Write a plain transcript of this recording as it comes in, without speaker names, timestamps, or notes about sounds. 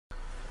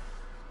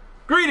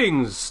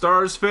Greetings,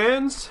 Stars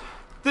fans!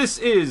 This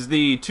is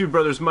the Two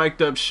Brothers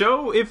Mic'd Up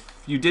show.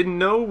 If you didn't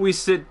know, we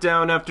sit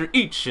down after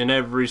each and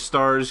every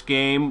Stars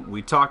game.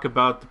 We talk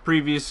about the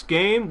previous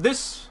game,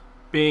 this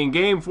being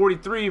game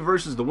 43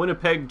 versus the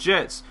Winnipeg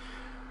Jets.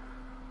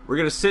 We're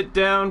going to sit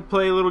down,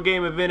 play a little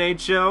game of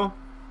NHL,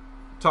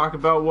 talk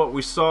about what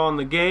we saw in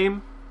the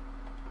game.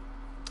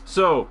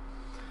 So,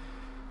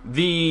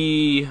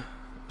 the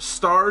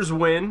Stars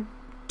win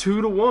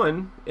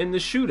 2-1 in the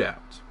shootout.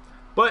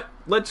 But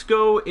let's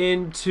go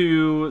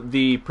into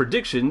the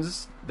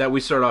predictions that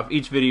we start off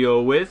each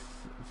video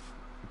with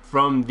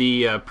from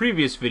the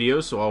previous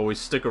video, so always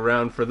stick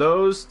around for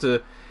those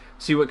to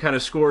see what kind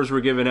of scores we're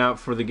giving out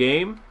for the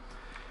game.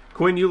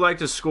 Quinn, you like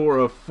to score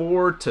a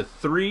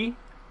 4-3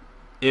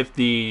 if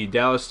the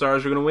Dallas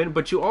Stars are going to win,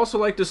 but you also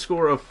like to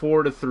score a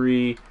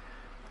 4-3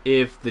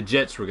 if the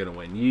Jets were going to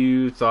win.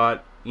 You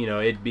thought,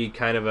 it'd be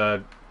kind of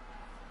a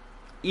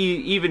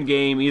even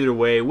game either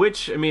way,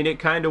 which, it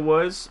kind of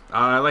was.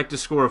 I like to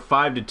score a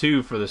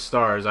 5-2 for the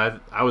Stars.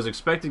 I was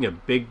expecting a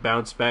big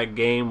bounce back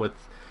game with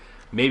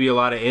maybe a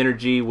lot of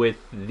energy with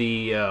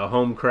the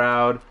home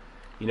crowd,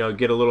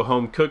 get a little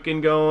home cooking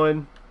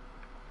going.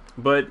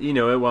 But,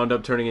 it wound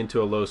up turning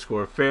into a low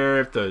score affair.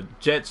 If the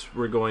Jets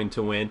were going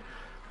to win,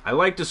 I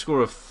like to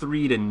score a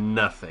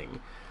 3-0.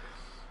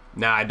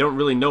 Now, I don't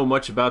really know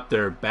much about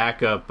their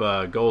backup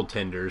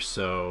goaltenders,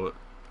 so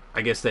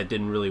I guess that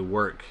didn't really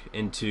work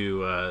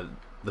into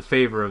the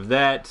favor of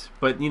that.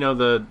 But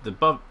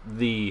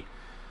the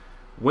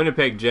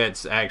Winnipeg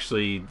Jets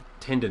actually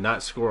tend to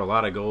not score a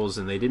lot of goals,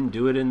 and they didn't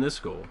do it in this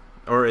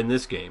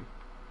game.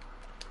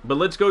 But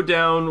let's go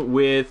down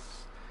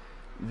with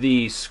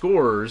the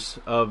scores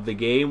of the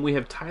game. We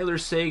have Tyler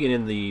Seguin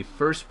in the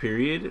first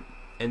period,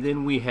 and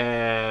then we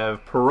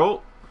have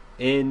Perrault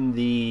in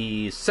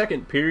the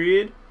second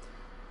period.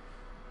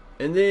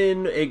 And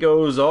then it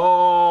goes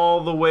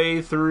all the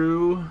way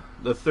through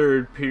the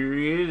third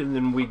period, and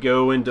then we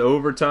go into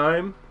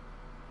overtime,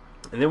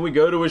 and then we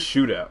go to a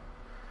shootout.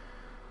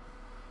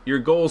 Your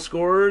goal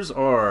scorers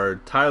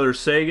are Tyler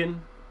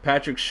Seguin,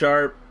 Patrick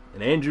Sharp,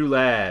 and Andrew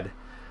Ladd.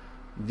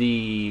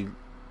 The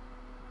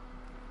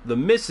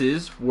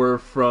misses were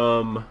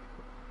from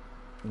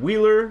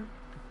Wheeler,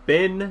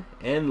 Ben,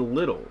 and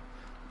Little.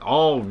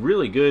 All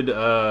really good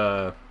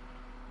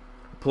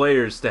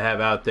players to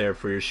have out there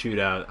for your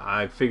shootout.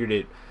 I figured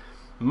it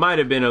might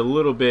have been a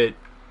little bit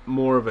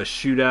more of a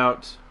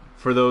shootout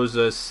for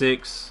those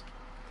six,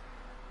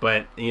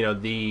 but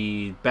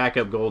the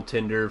backup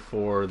goaltender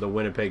for the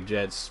Winnipeg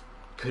Jets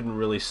couldn't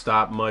really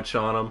stop much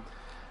on them.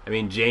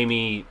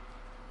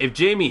 If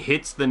Jamie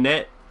hits the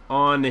net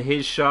on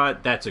his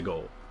shot, that's a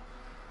goal.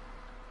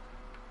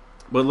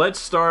 But let's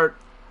start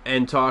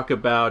and talk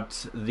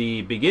about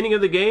the beginning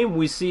of the game.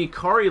 We see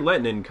Kari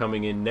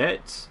coming in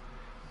net.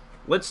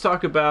 Let's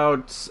talk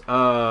about,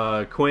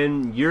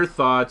 Quinn, your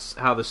thoughts,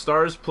 how the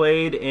Stars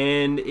played,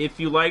 and if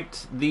you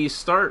liked the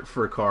start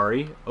for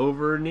Kari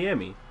over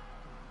Niemi.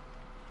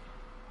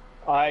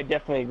 I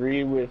definitely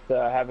agree with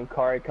having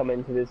Kari come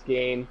into this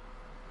game.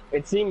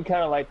 It seemed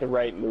kind of like the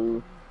right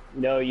move.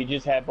 You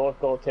just had both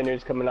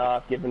goaltenders coming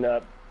off, giving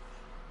up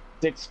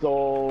 6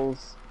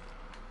 goals.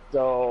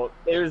 So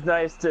it was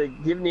nice to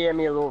give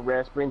Niemi a little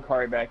rest, bring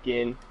Kari back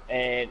in,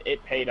 and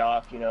it paid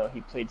off.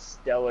 He played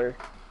stellar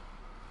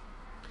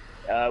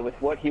with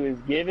what he was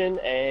given,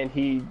 and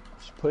he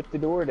put the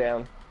door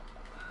down.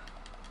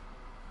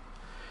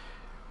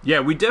 Yeah,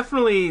 we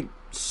definitely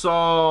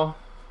saw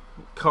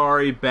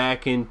Kari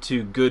back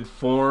into good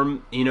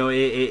form.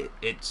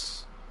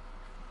 It's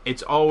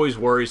always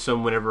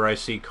worrisome whenever I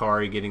see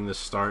Kari getting the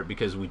start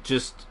because we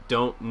just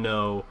don't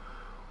know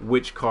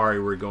which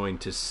Kari we're going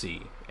to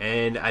see.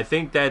 And I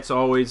think that's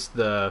always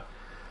the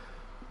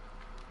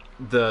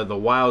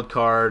wild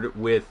card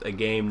with a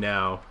game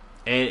now.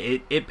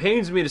 And it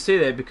pains me to say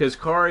that because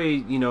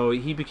Kari,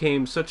 he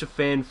became such a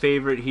fan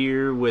favorite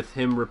here with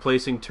him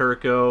replacing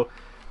Turco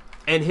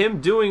and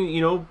him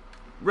doing,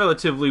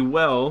 relatively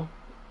well.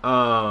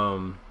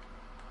 And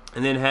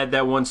then had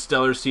that one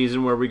stellar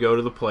season where we go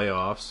to the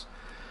playoffs.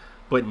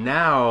 But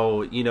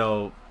now,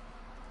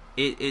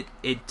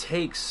 it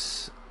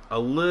takes a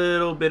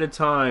little bit of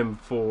time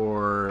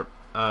for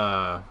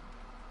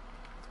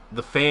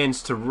the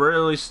fans to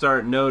really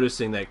start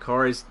noticing that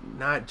Kari's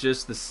not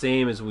just the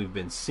same as we've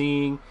been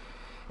seeing,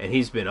 and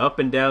he's been up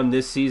and down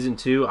this season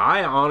too.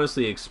 I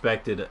honestly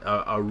expected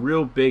a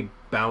real big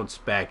bounce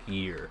back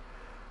year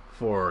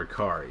for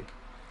Kari,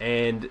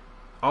 and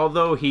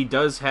although he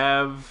does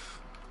have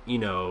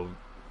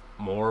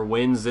more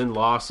wins than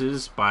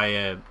losses by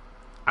a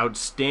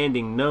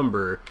outstanding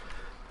number,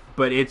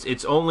 but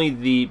it's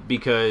only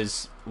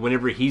because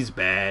whenever he's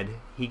bad,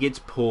 he gets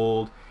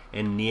pulled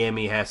and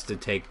Niemi has to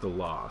take the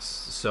loss.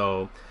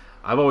 So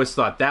I've always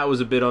thought that was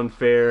a bit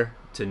unfair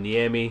to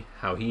Niemi,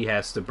 how he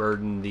has to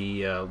burden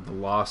the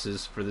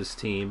losses for this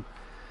team.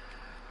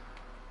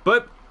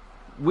 But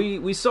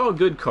we saw a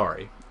good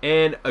Kari,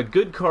 and a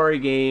good Kari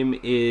game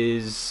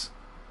is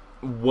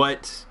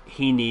what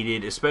he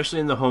needed, especially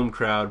in the home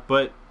crowd.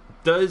 But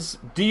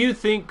do you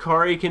think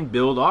Kari can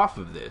build off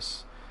of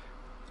this?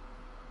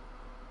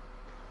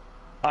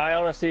 I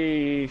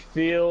honestly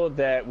feel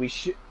that we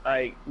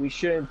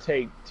shouldn't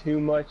take too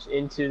much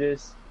into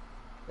this.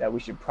 That we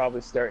should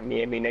probably start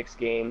Niemi next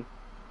game.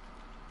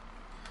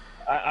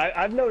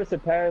 I've noticed a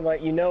pattern,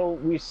 like,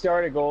 we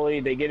start a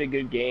goalie, they get a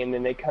good game,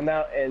 then they come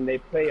out and they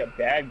play a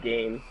bad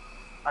game.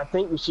 I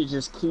think we should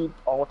just keep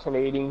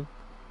alternating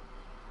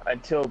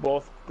until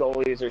both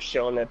goalies are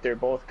shown that they're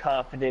both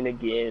confident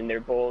again, they're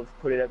both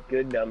putting up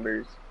good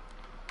numbers,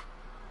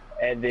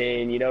 and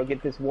then,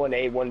 get this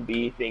 1A,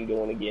 1B thing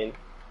going again.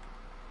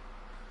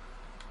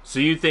 So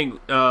you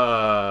think,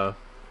 let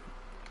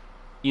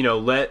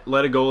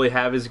a goalie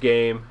have his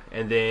game,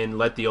 and then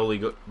let the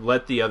other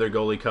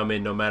goalie come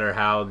in, no matter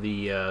how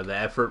the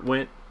effort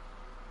went.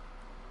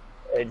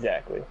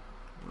 Exactly.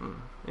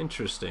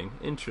 Interesting.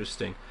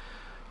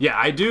 Yeah,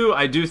 I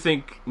do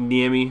think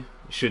Niemi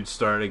should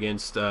start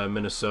against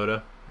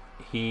Minnesota.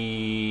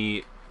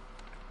 It's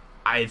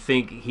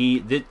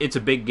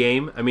a big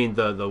game. I mean,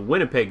 the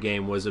Winnipeg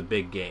game was a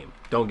big game.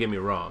 Don't get me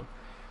wrong,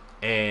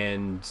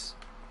 and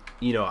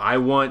I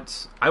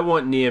want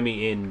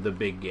Niemi in the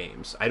big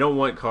games. I don't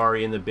want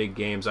Kari in the big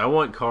games. I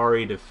want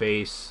Kari to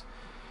face,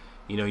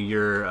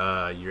 your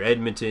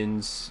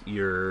Edmontons,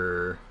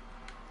 your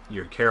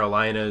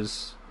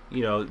Carolinas,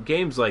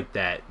 games like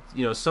that.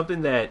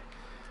 Something that,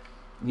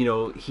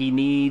 he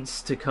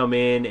needs to come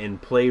in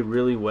and play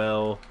really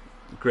well.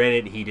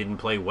 Granted, he didn't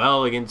play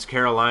well against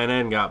Carolina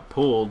and got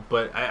pulled,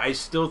 but I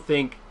still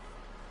think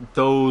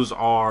those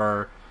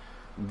are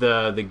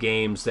the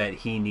games that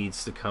he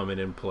needs to come in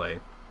and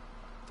play.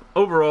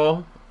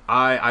 Overall,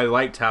 I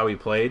liked how he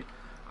played.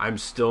 I'm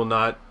still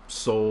not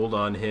sold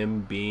on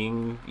him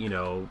being,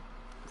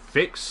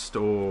 fixed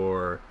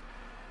or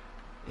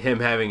him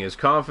having his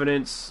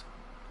confidence,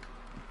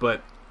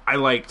 but I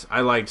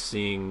liked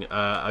seeing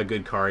a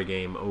good Kari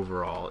game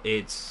overall.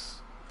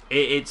 It's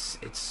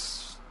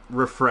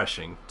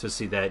refreshing to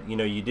see that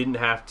you didn't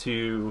have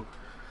to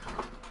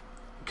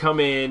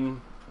come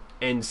in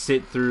and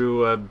sit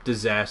through a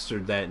disaster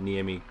that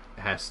Niemi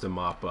has to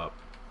mop up.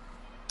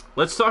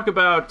 Let's talk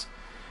about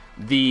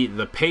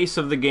the pace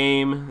of the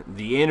game,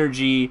 the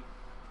energy.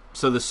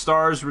 So the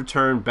Stars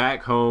return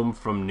back home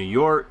from New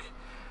York.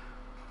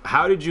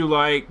 How did you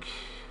like,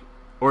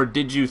 or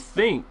did you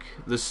think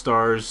the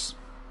Stars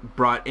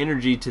brought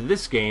energy to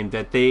this game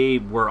that they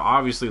were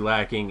obviously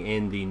lacking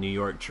in the New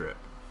York trip?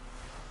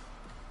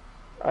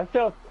 I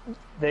felt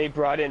they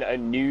brought in a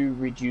new,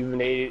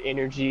 rejuvenated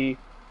energy.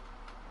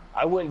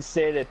 I wouldn't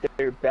say that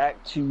they're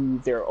back to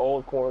their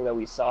old form that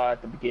we saw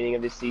at the beginning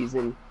of the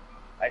season.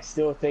 I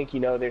still think,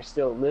 there's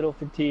still a little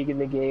fatigue in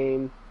the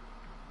game,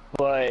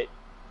 but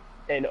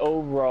an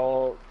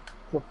overall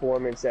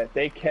performance that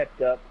they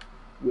kept up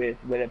with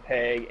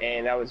Winnipeg,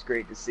 and that was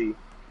great to see.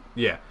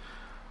 Yeah.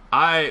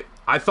 I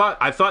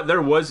thought there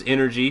was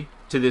energy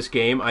to this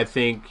game. I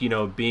think,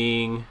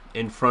 being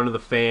in front of the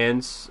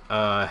fans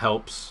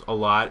helps a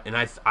lot, and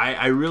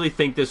I really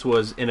think this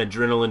was an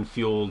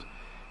adrenaline-fueled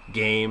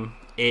game.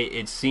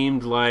 It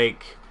seemed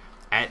like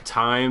at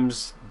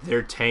times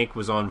their tank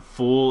was on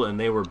full and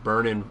they were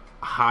burning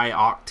high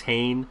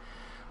octane,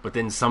 but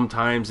then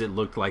sometimes it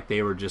looked like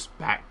they were just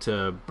back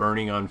to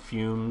burning on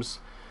fumes.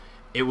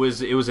 It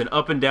was an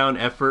up and down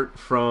effort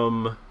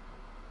from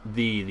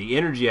the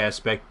energy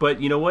aspect, but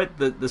you know what?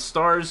 The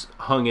Stars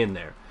hung in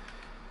there.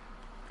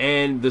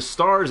 And the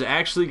Stars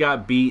actually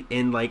got beat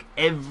in like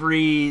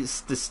every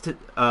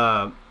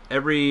statistical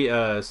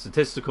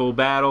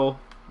battle.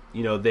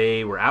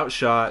 They were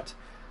outshot.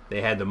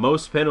 They had the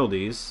most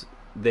penalties.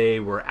 They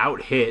were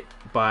out-hit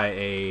by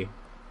a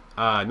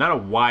not a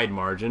wide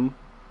margin,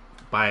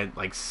 by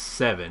like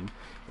 7.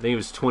 I think it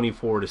was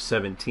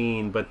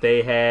 24-17, but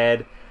they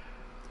had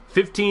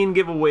 15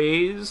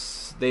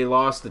 giveaways. They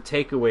lost the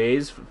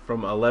takeaways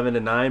from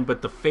 11-9,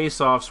 but the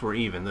face-offs were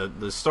even.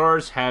 The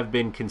Stars have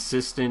been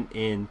consistent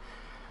in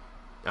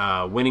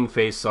winning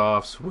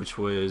face-offs, which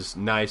was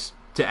nice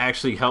to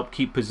actually help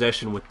keep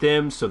possession with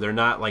them, so they're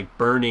not like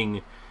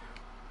burning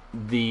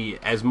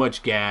as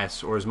much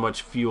gas or as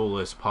much fuel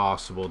as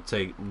possible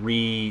to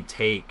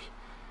retake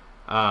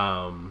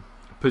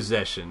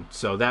possession.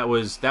 So that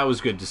was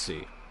good to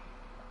see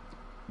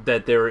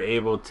that they were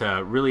able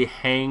to really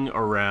hang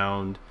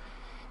around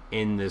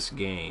in this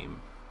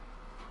game.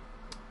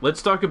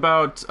 Let's talk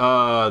about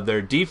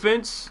their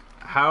defense.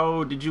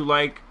 How did you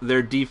like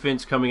their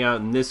defense coming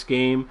out in this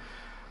game,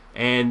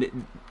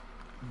 and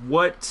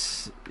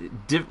what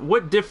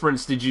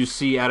difference did you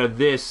see out of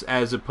this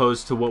as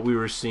opposed to what we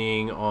were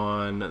seeing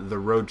on the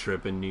road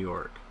trip in New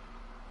York?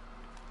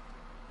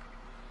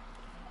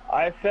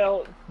 I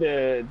felt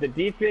the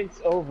defense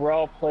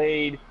overall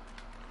played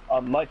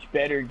a much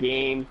better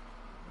game,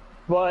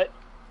 but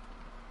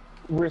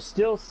we're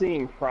still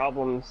seeing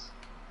problems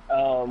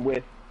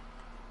with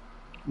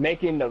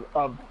making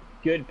a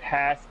good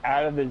pass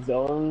out of the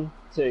zone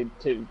to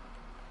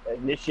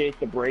initiate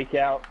the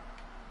breakout.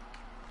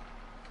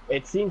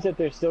 It seems that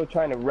they're still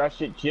trying to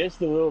rush it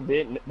just a little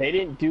bit. They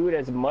didn't do it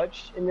as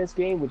much in this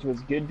game, which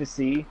was good to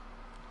see.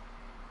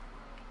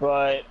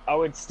 But I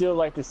would still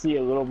like to see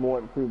a little more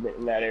improvement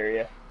in that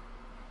area.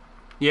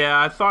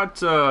 Yeah, I thought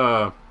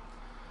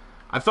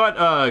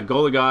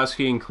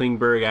Goligoski and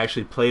Klingberg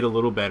actually played a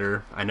little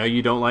better. I know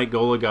you don't like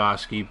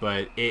Goligoski,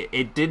 but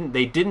it didn't.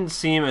 They didn't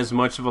seem as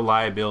much of a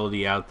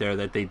liability out there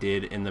that they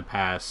did in the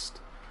past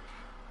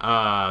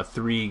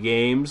 3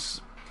 games.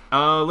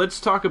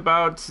 Let's talk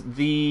about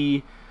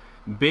the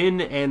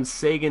Bin and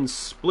Sagan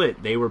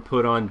split. They were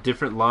put on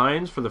different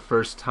lines for the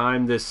first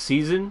time this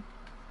season,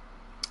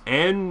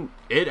 and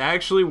it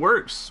actually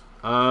works.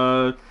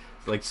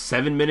 Like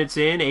 7 minutes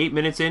in, 8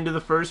 minutes into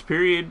the first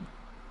period,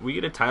 we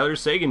get a Tyler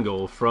Sagan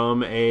goal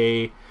from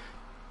I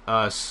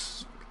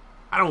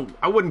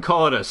wouldn't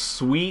call it a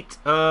sweet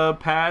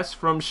pass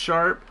from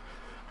Sharp,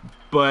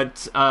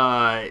 but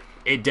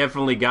he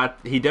definitely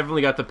got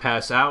the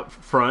pass out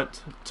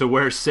front to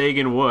where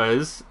Sagan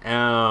was,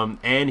 and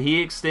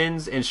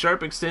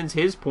Sharp extends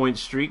his point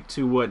streak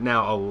to what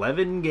now,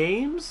 11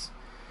 games,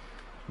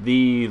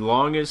 the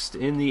longest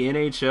in the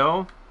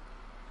NHL.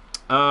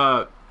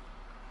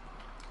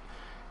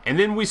 And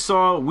then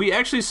we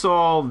actually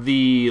saw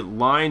the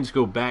lines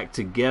go back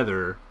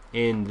together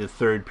in the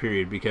third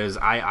period, because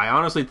I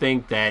honestly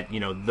think that,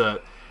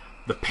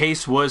 the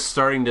pace was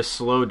starting to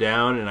slow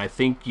down, and I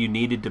think you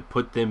needed to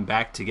put them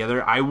back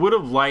together. I would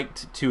have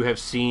liked to have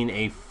seen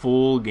a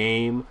full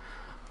game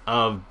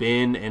of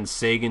Bin and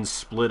Sagan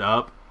split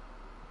up.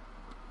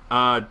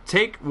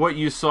 Take what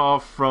you saw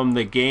from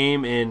the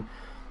game, and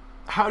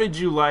how did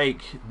you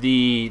like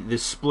the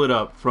split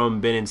up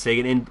from Bin and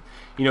Sagan? And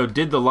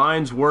did the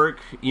lines work,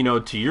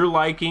 to your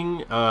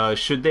liking?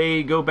 Should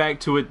they go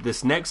back to it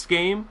this next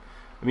game?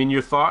 I mean,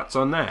 your thoughts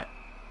on that?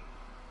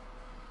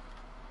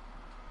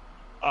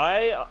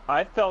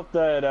 I felt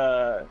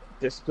that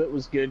the split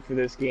was good for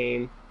this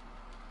game.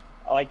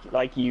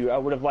 Like you, I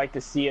would have liked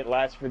to see it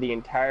last for the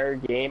entire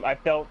game. I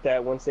felt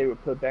that once they were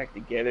put back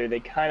together,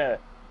 they kind of,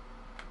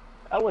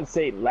 I wouldn't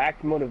say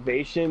lacked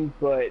motivation,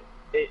 but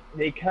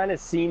they kind of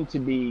seemed to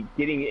be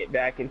getting it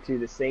back into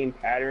the same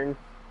pattern.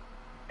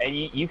 And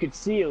you could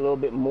see a little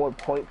bit more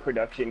point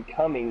production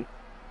coming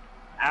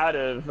out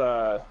of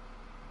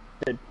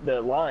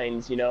the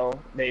lines.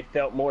 They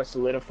felt more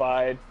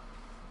solidified.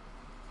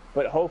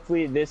 But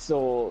hopefully this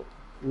will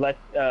let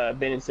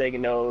Ben and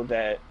Sagan know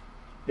that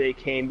they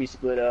can be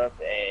split up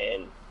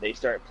and they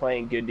start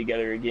playing good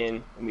together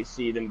again, and we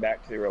see them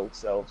back to their old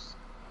selves.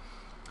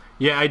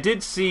 Yeah, I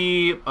did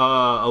see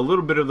a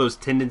little bit of those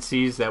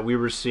tendencies that we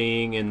were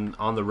seeing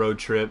on the road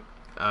trip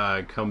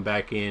come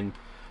back in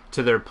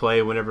to their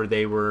play whenever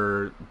they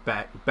were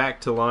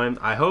back to line.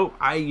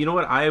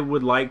 I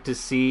would like to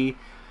see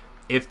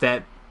if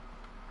that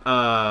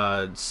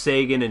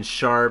Sagan and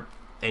Sharp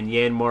and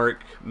Janmark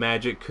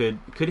magic could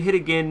hit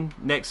again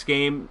next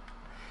game,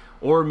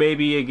 or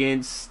maybe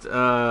against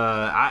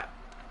I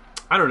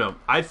don't know.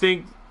 I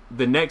think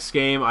the next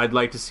game I'd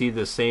like to see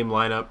the same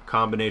lineup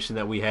combination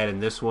that we had in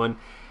this one,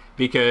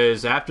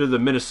 because after the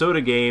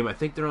Minnesota game, I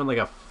think they're on like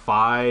a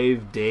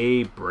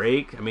 5-day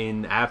break. I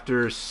mean,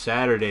 after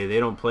Saturday, they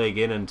don't play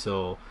again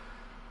until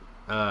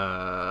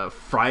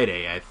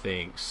Friday, I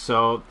think.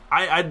 So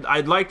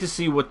I'd like to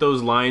see what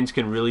those lines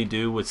can really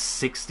do with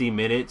 60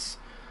 minutes,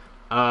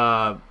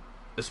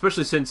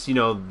 especially since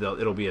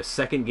it'll be a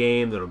second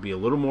game. There'll be a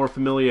little more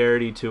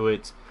familiarity to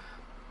it.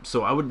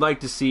 So I would like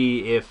to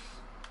see if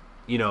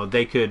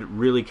they could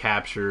really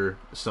capture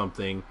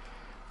something,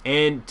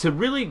 and to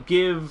really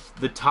give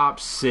the top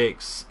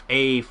 6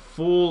 a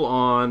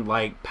full-on,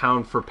 like,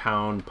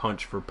 pound-for-pound,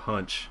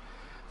 punch-for-punch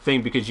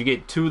thing, because you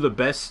get 2 of the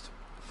best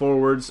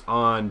forwards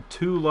on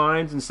 2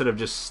 lines instead of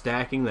just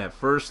stacking that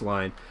first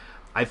line.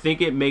 I think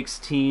it makes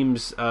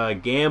teams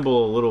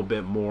gamble a little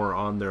bit more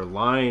on their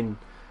line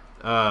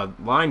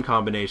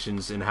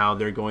combinations and how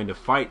they're going to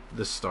fight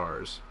the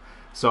Stars.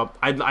 So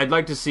I'd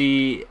like to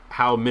see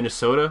how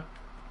Minnesota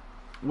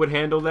would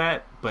handle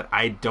that, but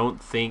I don't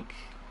think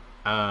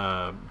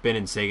Ben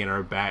and Sagan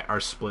are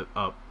split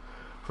up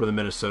for the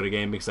Minnesota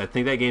game, because I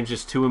think that game's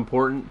just too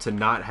important to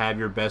not have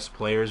your best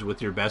players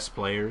with your best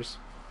players.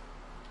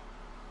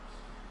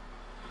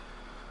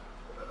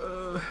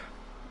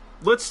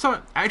 Let's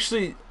talk.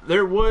 Actually,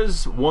 there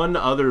was one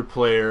other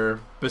player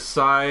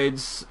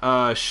besides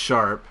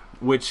Sharp,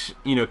 which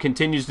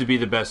continues to be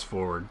the best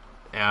forward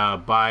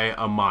by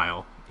a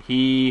mile.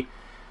 He's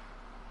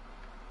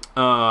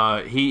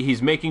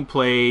making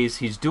plays.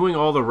 He's doing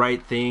all the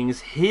right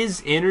things.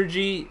 His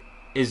energy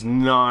is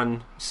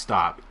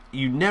non-stop.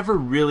 You never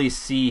really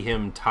see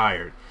him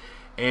tired.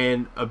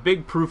 And a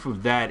big proof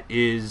of that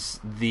is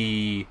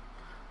that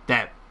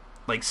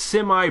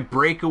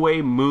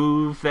semi-breakaway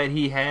move that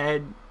he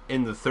had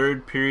in the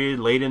third period,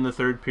 late in the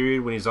third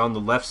period, when he's on the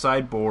left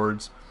side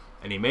boards,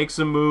 and he makes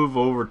a move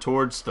over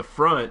towards the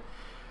front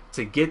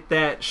to get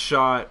that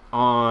shot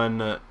on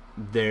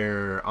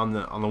the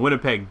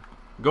Winnipeg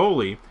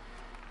goalie.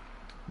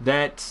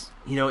 That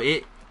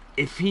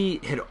if he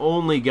had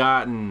only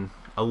gotten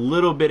a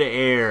little bit of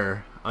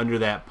air under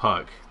that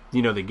puck,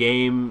 the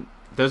game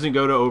doesn't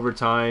go to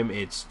overtime.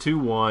 It's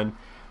 2-1,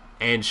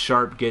 and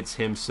Sharp gets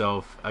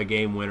himself a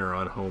game winner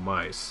on home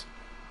ice.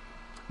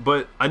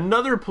 But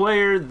another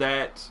player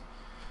that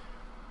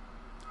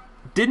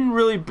didn't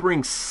really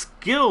bring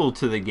skill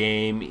to the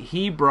game.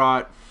 He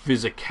brought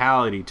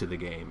physicality to the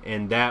game,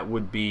 and that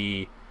would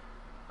be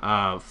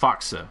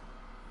Faksa.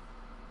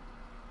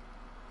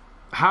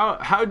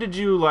 How did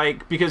you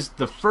like, because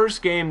the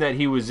first game that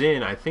he was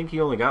in, I think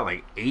he only got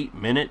like 8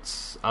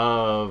 minutes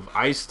of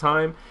ice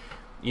time,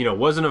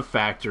 wasn't a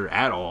factor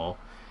at all.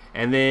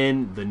 And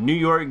then the New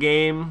York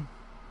game,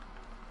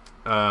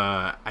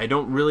 I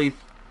don't really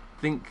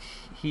think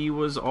he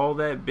was all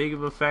that big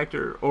of a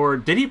factor. Or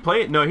did he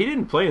play it? No, he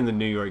didn't play in the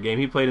New York game.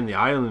 He played in the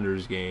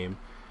Islanders game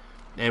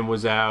and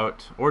was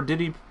out. Or did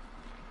he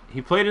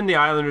played in the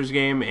Islanders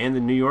game and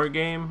the New York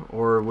game?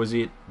 Or was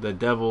it the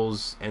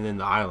Devils and then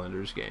the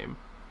Islanders game?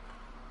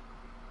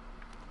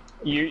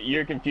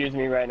 You're confusing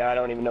me right now. I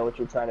don't even know what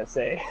you're trying to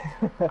say.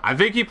 I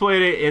think he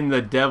played it in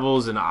the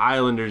Devils and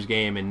Islanders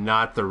game and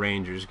not the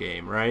Rangers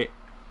game, right?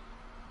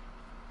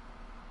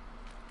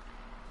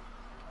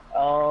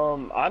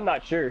 I'm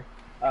not sure.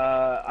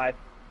 I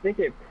think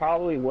it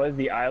probably was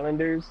the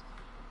Islanders.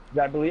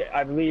 I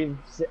believe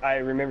I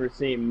remember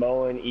seeing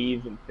Moen,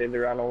 Eves, and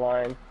Fither on the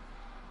line.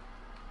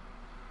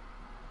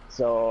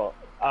 So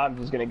I'm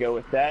just gonna go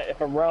with that.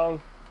 If I'm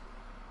wrong,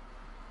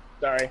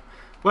 sorry.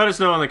 Let us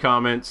know in the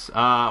comments,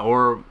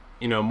 or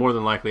more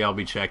than likely I'll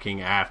be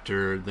checking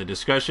after the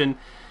discussion.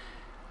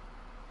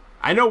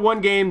 I know one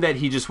game that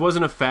he just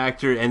wasn't a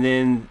factor, and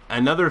then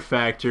another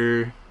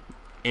factor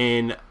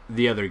in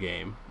the other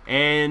game.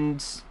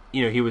 And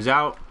he was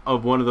out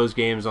of one of those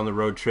games on the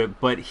road trip,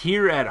 but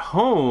here at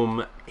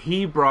home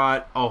he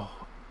brought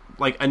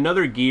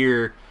another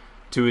gear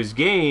to his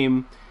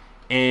game,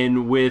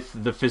 and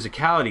with the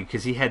physicality,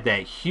 because he had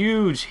that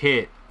huge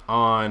hit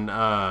on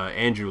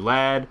Andrew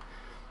Ladd.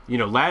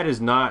 Ladd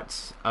is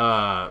not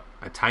a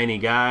tiny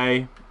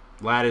guy.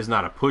 Ladd is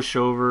not a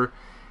pushover,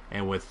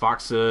 and with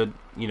Faksa,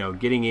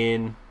 getting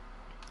in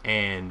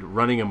and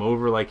running him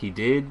over like he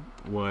did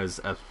was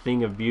a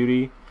thing of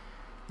beauty.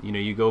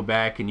 You go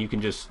back and you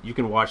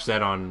can watch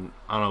that on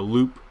a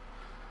loop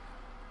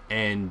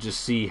and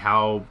just see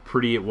how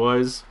pretty it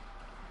was.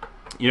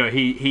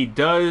 He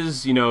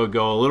does,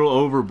 go a little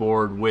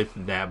overboard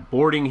with that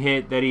boarding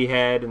hit that he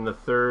had in the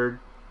third.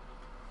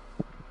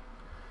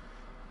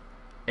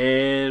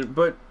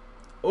 But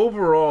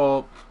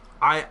overall,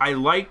 I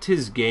liked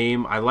his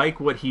game. I like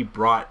what he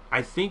brought.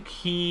 I think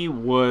he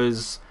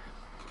was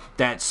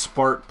that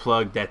spark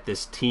plug that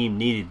this team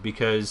needed,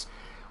 because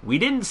we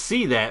didn't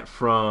see that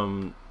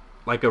from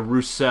like a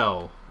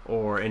Roussel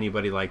or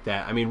anybody like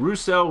that. I mean,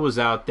 Roussel was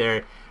out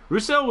there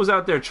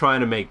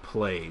trying to make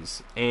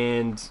plays,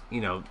 and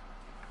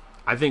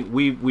I think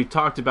we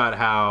talked about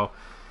how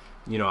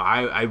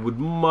I would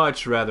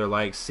much rather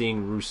like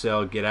seeing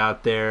Roussel get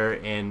out there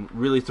and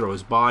really throw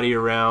his body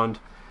around,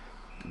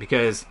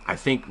 because I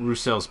think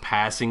Roussel's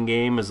passing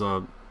game is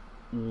a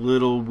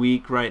little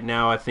weak right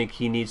now. I think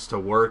he needs to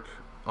work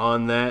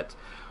on that.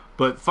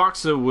 But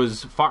Faksa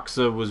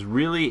was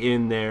really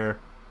in there,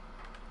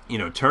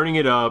 turning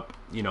it up,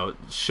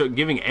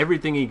 giving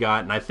everything he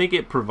got, and I think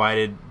it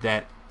provided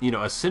that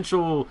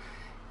essential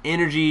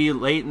energy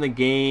late in the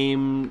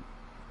game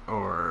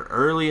or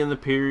early in the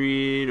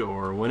period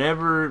or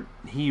whenever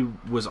he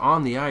was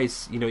on the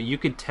ice. You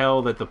could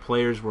tell that the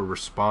players were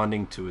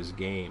responding to his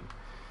game.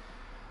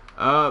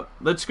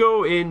 Let's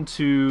go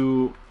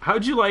into,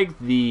 how'd you like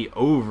the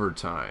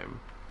overtime?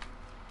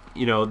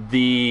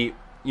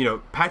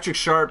 Patrick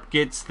Sharp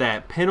gets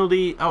that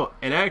penalty. Oh,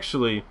 and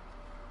actually,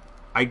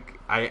 I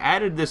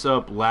added this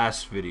up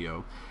last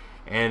video,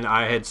 and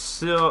I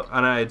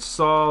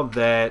saw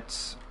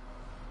that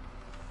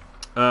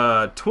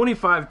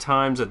 25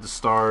 times that the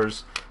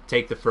Stars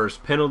take the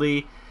first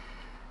penalty.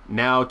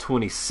 Now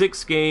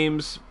 26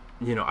 games.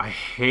 I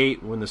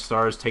hate when the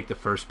Stars take the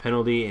first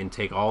penalty and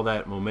take all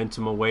that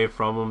momentum away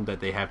from them that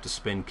they have to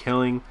spend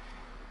killing.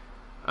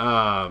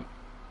 But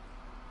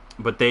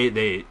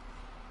they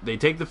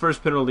take the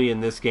first penalty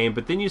in this game,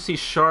 but then you see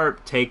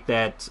Sharp take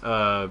that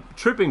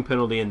tripping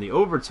penalty in the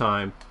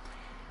overtime.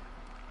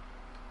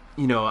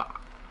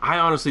 I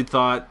honestly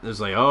thought it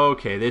was like, oh,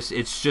 okay,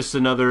 it's just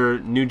another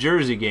New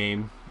Jersey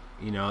game.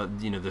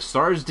 The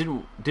Stars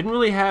didn't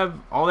really have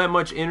all that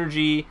much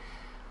energy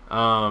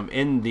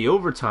in the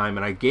overtime,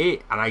 and I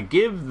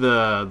give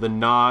the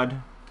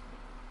nod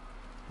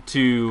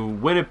to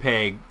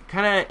Winnipeg,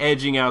 kind of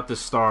edging out the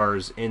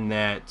Stars in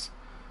that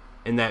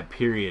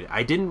period.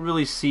 I didn't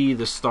really see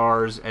the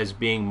Stars as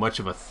being much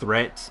of a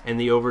threat in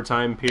the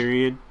overtime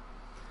period.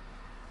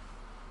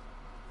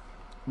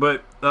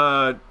 But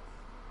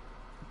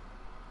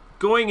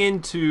going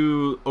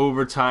into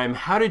overtime,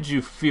 how did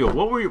you feel?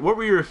 What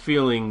were your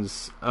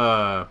feelings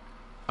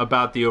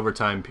about the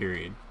overtime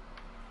period?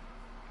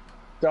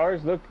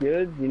 Stars looked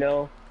good.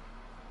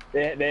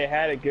 They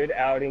had a good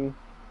outing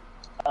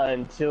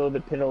until the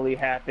penalty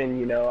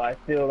happened. I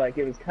feel like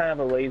it was kind of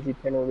a lazy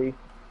penalty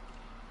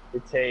to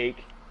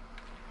take.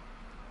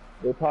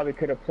 They probably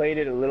could have played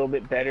it a little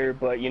bit better,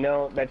 but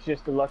that's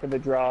just the luck of the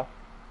draw.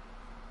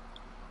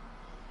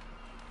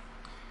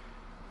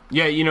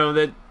 Yeah,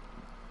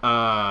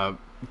 that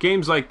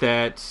games like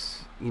that,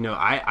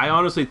 I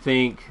honestly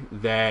think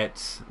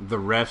that the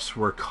refs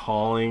were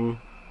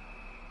calling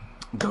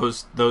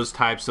those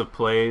types of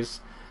plays,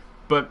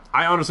 but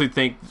I honestly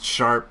think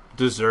Sharp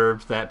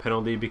deserved that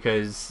penalty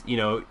because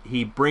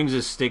he brings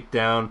his stick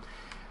down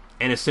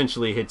and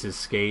essentially hits his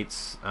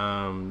skates.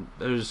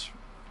 There's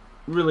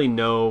really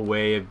no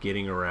way of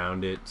getting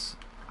around it.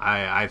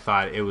 I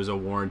thought it was a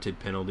warranted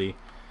penalty,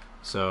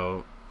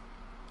 so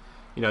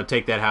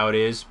take that how it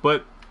is.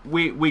 But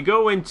we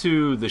go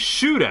into the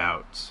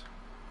shootout.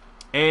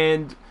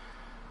 And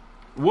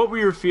what were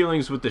your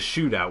feelings with the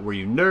shootout? Were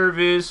you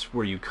nervous?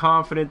 Were you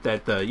confident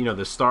that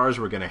the Stars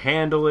were going to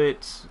handle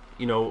it?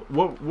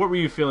 What were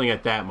you feeling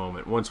at that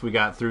moment once we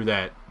got through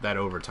that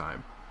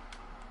overtime?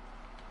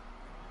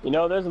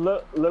 There's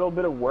a little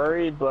bit of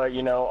worry, but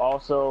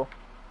also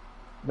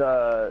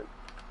that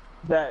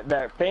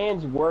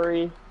fans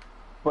worry,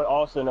 but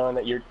also knowing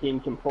that your team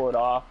can pull it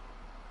off.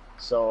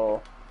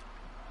 So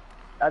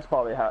that's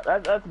probably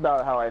that's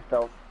about how I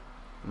felt.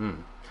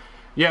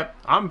 Yeah,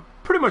 I'm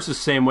pretty much the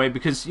same way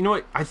because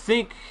I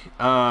think,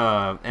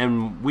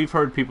 and we've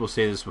heard people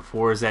say this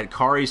before, is that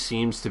Kari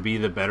seems to be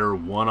the better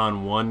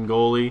one-on-one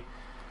goalie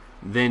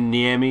than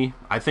Niemi.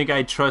 I think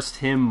I trust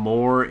him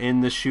more in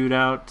the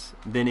shootout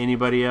than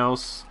anybody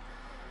else.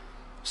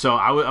 So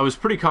I was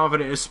pretty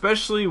confident,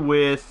 especially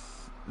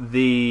with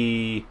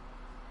the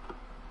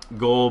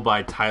goal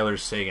by Tyler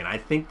Seguin. I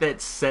think that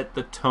set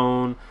the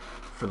tone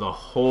for the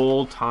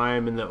whole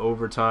time in the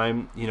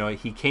overtime.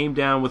 He came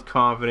down with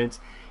confidence.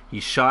 He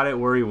shot it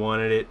where he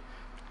wanted it,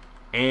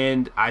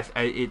 and I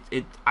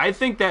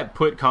think that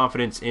put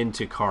confidence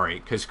into Kari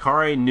because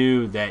Kari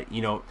knew that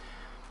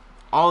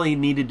all he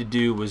needed to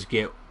do was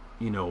get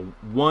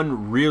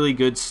one really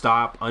good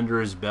stop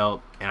under his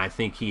belt, and I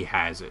think he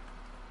has it,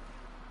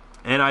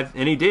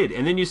 and he did.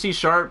 And then you see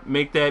Sharp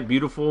make that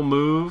beautiful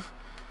move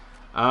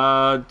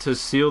to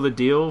seal the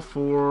deal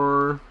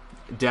for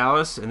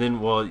Dallas, and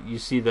then you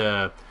see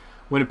the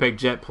Winnipeg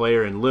Jet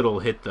player and Little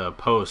hit the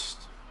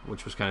post,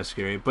 which was kind of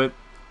scary, but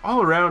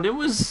all around, it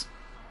was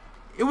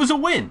a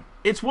win.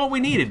 It's what we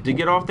needed to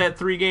get off that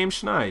 3-game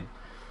schneid.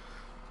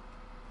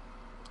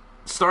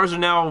 Stars are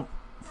now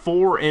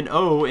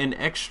 4-0 in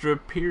extra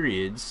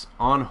periods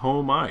on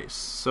home ice.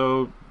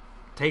 So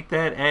take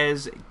that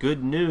as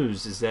good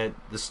news, is that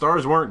the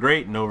Stars weren't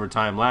great in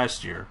overtime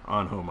last year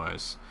on home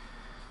ice.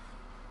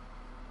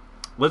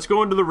 Let's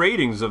go into the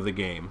ratings of the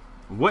game.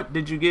 What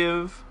did you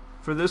give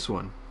for this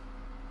one?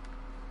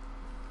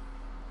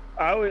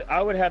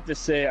 I would have to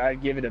say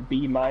I'd give it a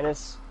B-,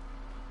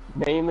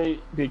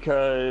 mainly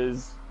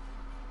because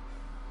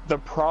the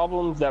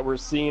problems that we're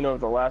seeing over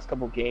the last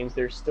couple games,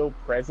 they're still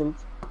present,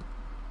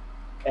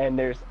 and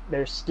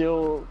they're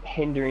still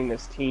hindering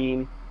this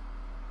team.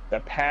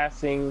 The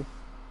passing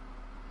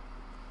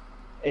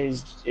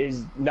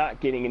is not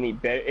getting any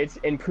better. It's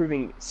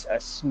improving a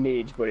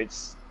smidge, but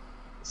it's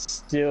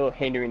still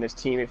hindering this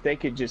team. If they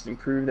could just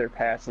improve their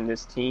passing,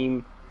 this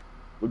team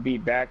would be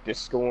back to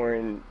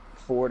scoring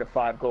 4 to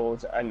 5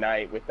 goals a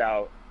night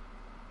without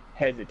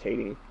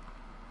hesitating.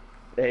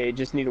 They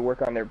just need to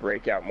work on their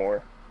breakout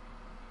more.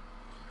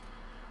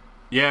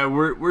 Yeah,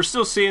 we're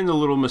still seeing the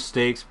little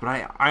mistakes, but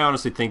I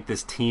honestly think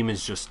this team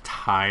is just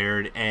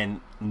tired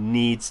and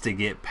needs to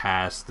get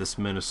past this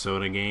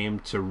Minnesota game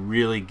to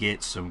really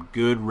get some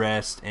good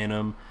rest in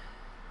them.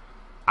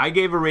 I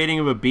gave a rating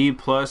of a B+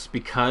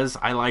 because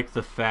I like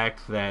the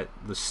fact that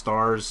the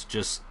Stars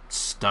just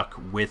stuck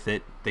with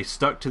it. They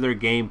stuck to their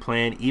game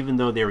plan even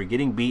though they were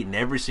getting beat in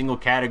every single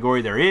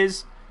category there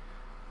is.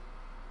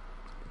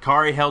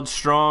 Kari held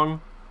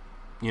strong.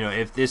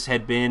 If this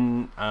had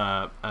been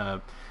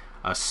a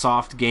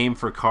soft game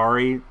for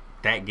Kari,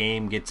 that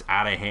game gets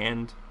out of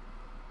hand.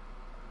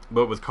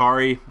 But with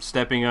Kari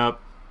stepping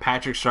up,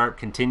 Patrick Sharp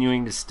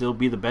continuing to still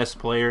be the best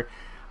player,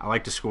 I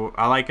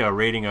like a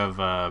rating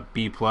of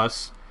B+.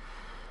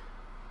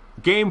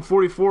 Game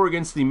 44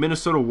 against the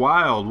Minnesota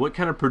Wild. What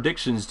kind of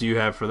predictions do you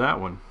have for that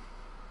one?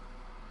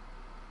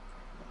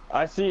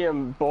 I see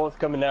them both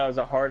coming out as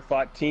a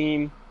hard-fought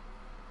team.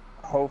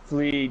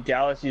 Hopefully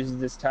Dallas uses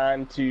this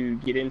time to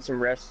get in some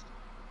rest,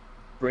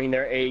 bring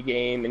their A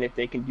game, and if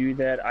they can do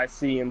that, I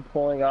see them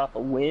pulling off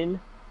a win.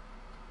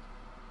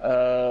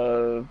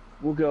 We'll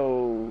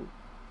go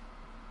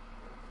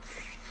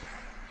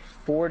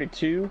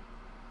 4-2.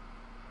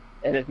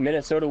 And if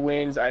Minnesota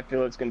wins, I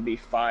feel it's going to be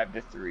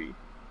 5-3.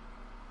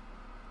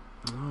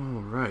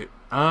 All right.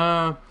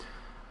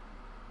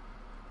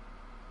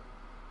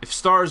 If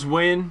Stars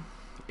win,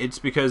 it's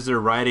because they're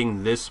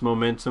riding this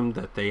momentum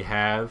that they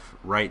have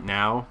right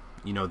now.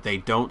 They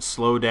don't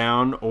slow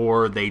down,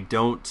 or they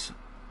don't,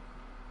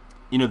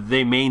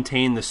 they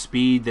maintain the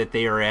speed that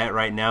they are at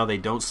right now. They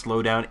don't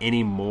slow down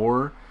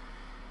anymore.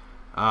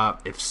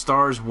 If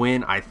Stars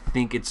win, I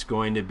think it's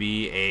going to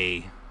be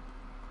a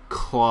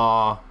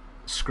claw,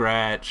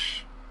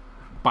 scratch,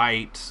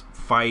 bite,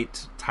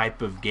 fight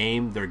type of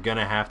game. They're going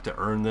to have to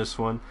earn this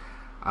one.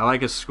 I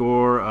like a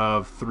score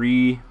of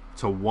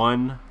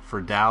 3-1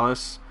 for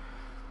Dallas.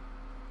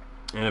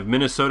 And if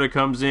Minnesota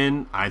comes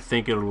in, I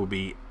think it will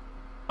be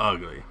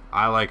ugly.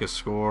 I like a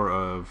score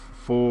of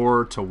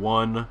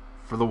 4-1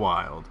 for the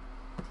Wild.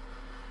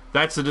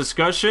 That's the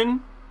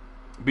discussion.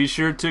 Be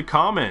sure to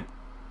comment,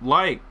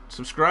 like,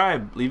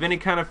 subscribe, leave any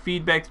kind of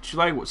feedback that you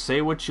like.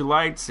 Say what you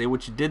liked, say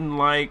what you didn't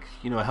like.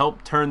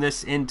 Help turn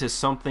this into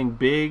something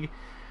big.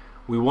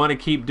 We want to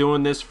keep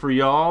doing this for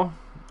y'all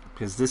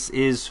because this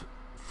is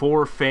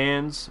for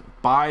fans,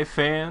 by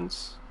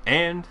fans.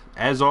 And,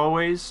 as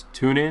always,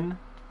 tune in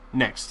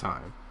next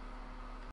time.